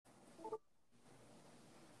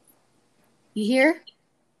You here?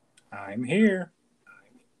 I'm here.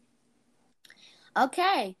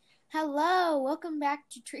 Okay. Hello. Welcome back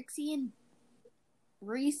to Trixie and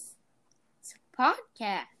Reese's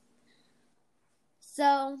podcast.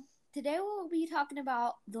 So, today we'll be talking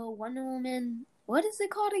about the Wonder Woman. What is it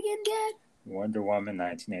called again, Dad? Wonder Woman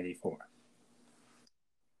 1984.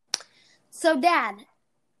 So, Dad,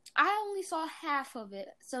 I only saw half of it.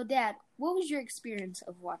 So, Dad, what was your experience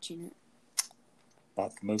of watching it?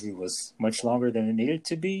 Thought the movie was much longer than it needed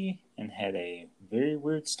to be and had a very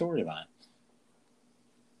weird storyline.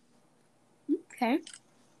 Okay.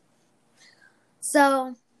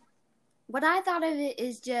 So, what I thought of it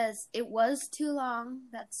is just, it was too long.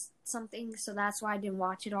 That's something, so that's why I didn't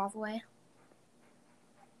watch it all the way.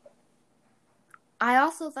 I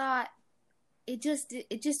also thought it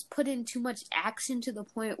just put in too much action to the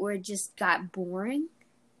point where it just got boring.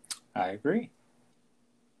 I agree.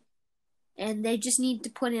 And they just need to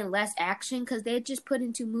put in less action because they just put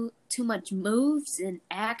in too much moves and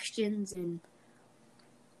actions and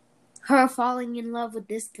her falling in love with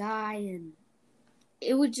this guy, and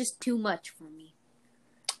it was just too much for me.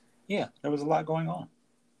 Yeah, there was a lot going on.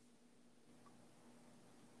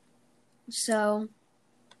 So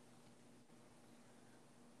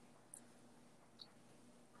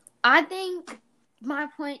I think my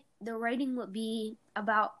point, the rating would be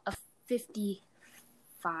about a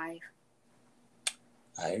 55.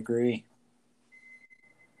 I agree.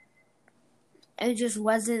 It just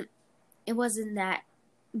wasn't that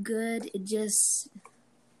good. It just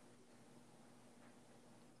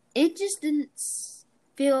didn't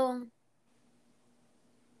feel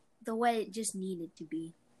the way it just needed to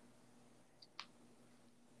be.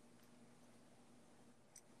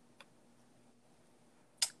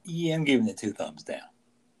 Yeah, I'm giving it 2 thumbs down.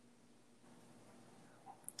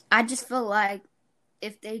 I just feel like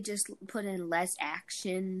if they just put in less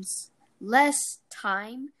actions, less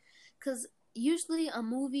time, because usually a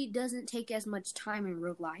movie doesn't take as much time in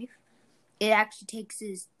real life. It actually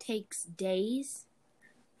takes days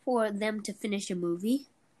for them to finish a movie.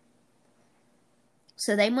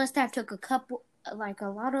 So they must have took a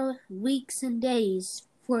lot of weeks and days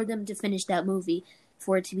for them to finish that movie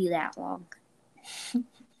for it to be that long.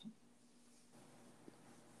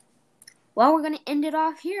 Well, we're going to end it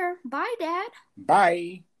off here. Bye, Dad.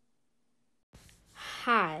 Bye.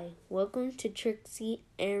 Hi, welcome to Trixie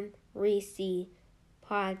and Reese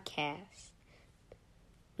podcast.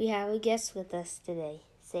 We have a guest with us today.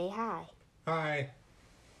 Say hi. Hi.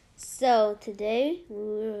 So, today we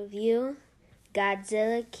will review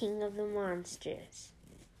Godzilla King of the Monsters.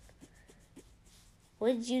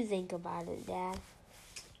 What did you think about it, Dad?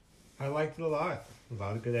 I liked it a lot. A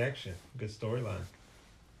lot of good action. Good storyline.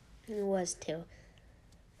 It was too.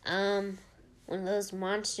 When those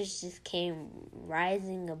monsters just came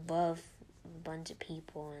rising above a bunch of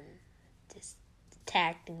people and just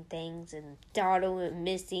attacking things, and daughter went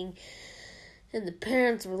missing, and the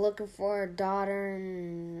parents were looking for her daughter,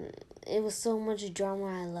 and it was so much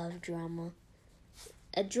drama. I love drama.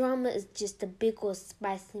 A drama is just a big old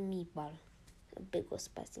spicy meatball. A big old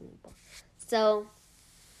spicy meatball. So,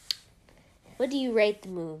 what do you rate the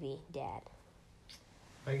movie, Dad?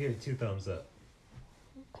 I give it 2 thumbs up.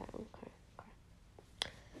 Okay.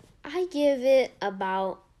 I give it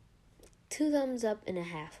about 2 thumbs up and a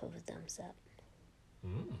half of a thumbs up.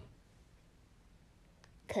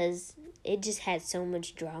 Because it just had so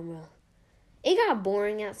much drama. It got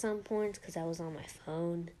boring at some points because I was on my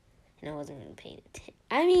phone and I wasn't really paying attention.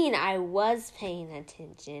 I mean, I was paying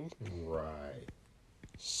attention. Right.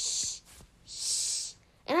 Shh.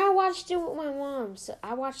 And I watched it with my mom. So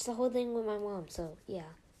I watched the whole thing with my mom. So, yeah.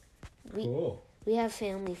 Cool. We have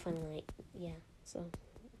family fun night. Yeah, so.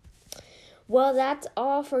 Well, that's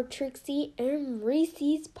all for Trixie and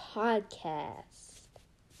Reese's podcast.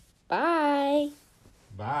 Bye.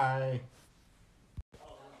 Bye.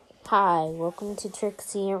 Hi, welcome to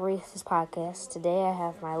Trixie and Reese's podcast. Today I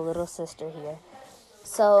have my little sister here.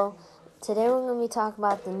 So, today we're going to be talking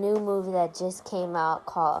about the new movie that just came out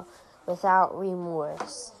called Without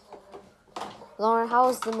Remorse. Lauren, how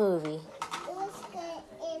was the movie? It was good,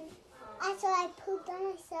 and after I pooped on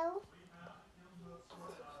myself.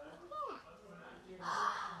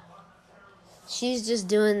 She's just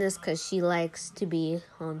doing this because she likes to be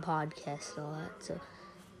on podcasts a lot. So,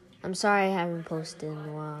 I'm sorry I haven't posted in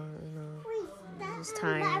a while. Wait, It's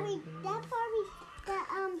tiring.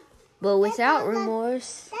 But That Without dog-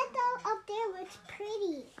 Remorse. That dog up there looks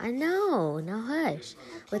pretty. I know. Now hush.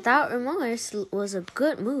 Without Remorse was a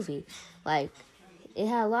good movie. Like, it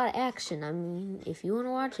had a lot of action. I mean, if you want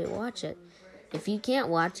to watch it, watch it. If you can't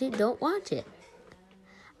watch it, don't watch it.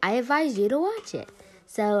 I advise you to watch it.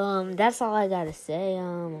 So, that's all I gotta say.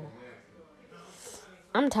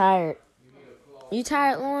 I'm tired. You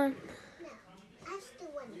tired, Lauren? I still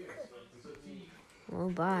want to cook. Well,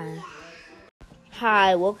 bye.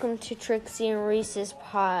 Hi, welcome to Trixie and Reese's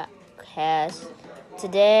podcast.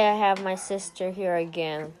 Today I have my sister here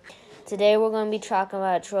again. Today we're going to be talking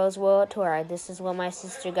about Trolls World Tour. This is what my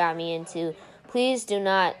sister got me into. Please do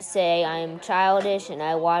not say I am childish and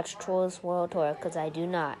I watch Trolls World Tour, because I do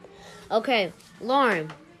not. Okay,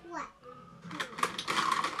 Lauren. What?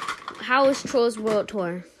 How was Trolls World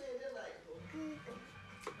Tour?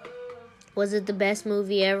 Was it the best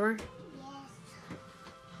movie ever?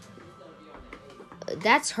 Yes.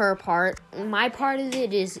 That's her part. My part of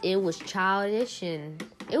it is it was childish and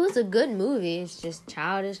it was a good movie. It's just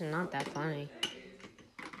childish and not that funny.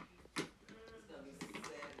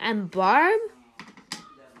 And Barb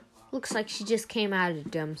looks like she just came out of the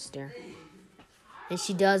dumpster. And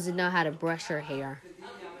she doesn't know how to brush her hair.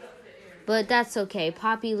 But that's okay.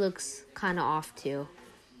 Poppy looks kind of off too.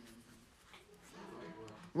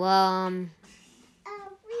 Well, Reese,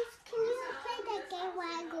 can you play that game while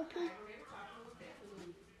I go pee?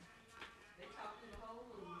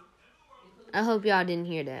 I hope y'all didn't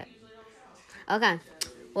hear that. Okay.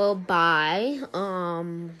 Well, bye. I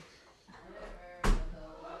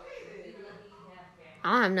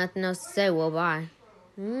don't have nothing else to say. Well, bye.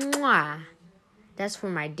 Mwah. That's for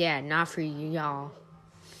my dad, not for you, y'all.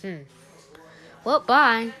 Well,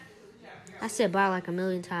 bye. I said bye like a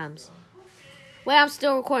million times. Wait, I'm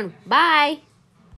still recording. Bye.